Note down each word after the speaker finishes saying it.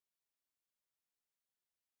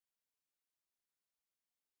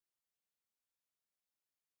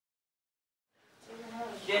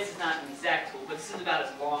this is about as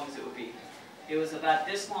long as it would be. It was about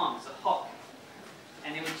this long, it's a hook.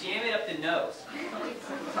 And they would jam it up the nose.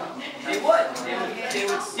 They would. They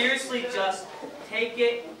would seriously just take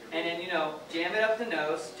it and then, you know, jam it up the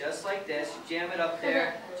nose, just like this. You jam it up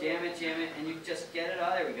there, jam it, and you just get it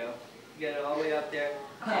all. There we go. You get it all the way up there.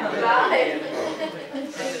 Jam it up, hit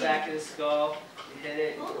the back of the skull. You hit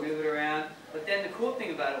it, you move it around. But then the cool thing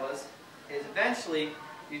about it is eventually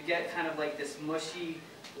you'd get kind of like this mushy,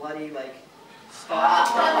 bloody, like, stuff.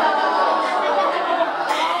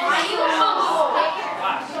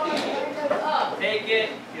 Take it,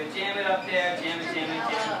 you know, jam it up there, jam it.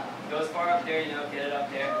 Go as far up there, you know, get it up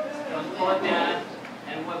there. Don't pull it down,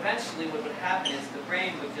 and eventually what would happen is the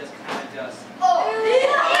brain would just kind of just...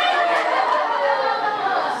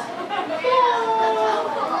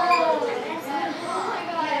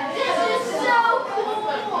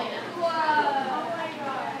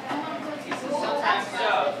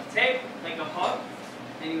 So, take like a hook,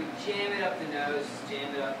 and you jam it up the nose,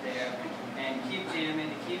 jam it up there, and keep jamming,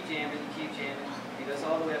 It goes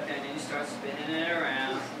all the way up there, and then you start spinning it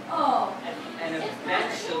around. And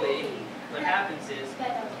eventually, what happens is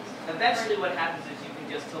you can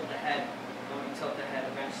just tilt the head. When you tilt the head,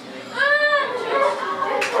 eventually, it just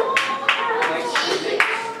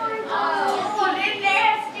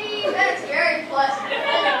nasty. That's very pleasant.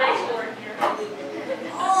 There's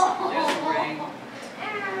a ring.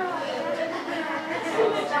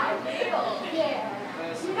 Yeah.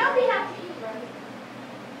 You know we have to eat, right?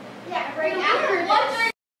 Yeah, right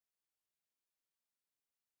after.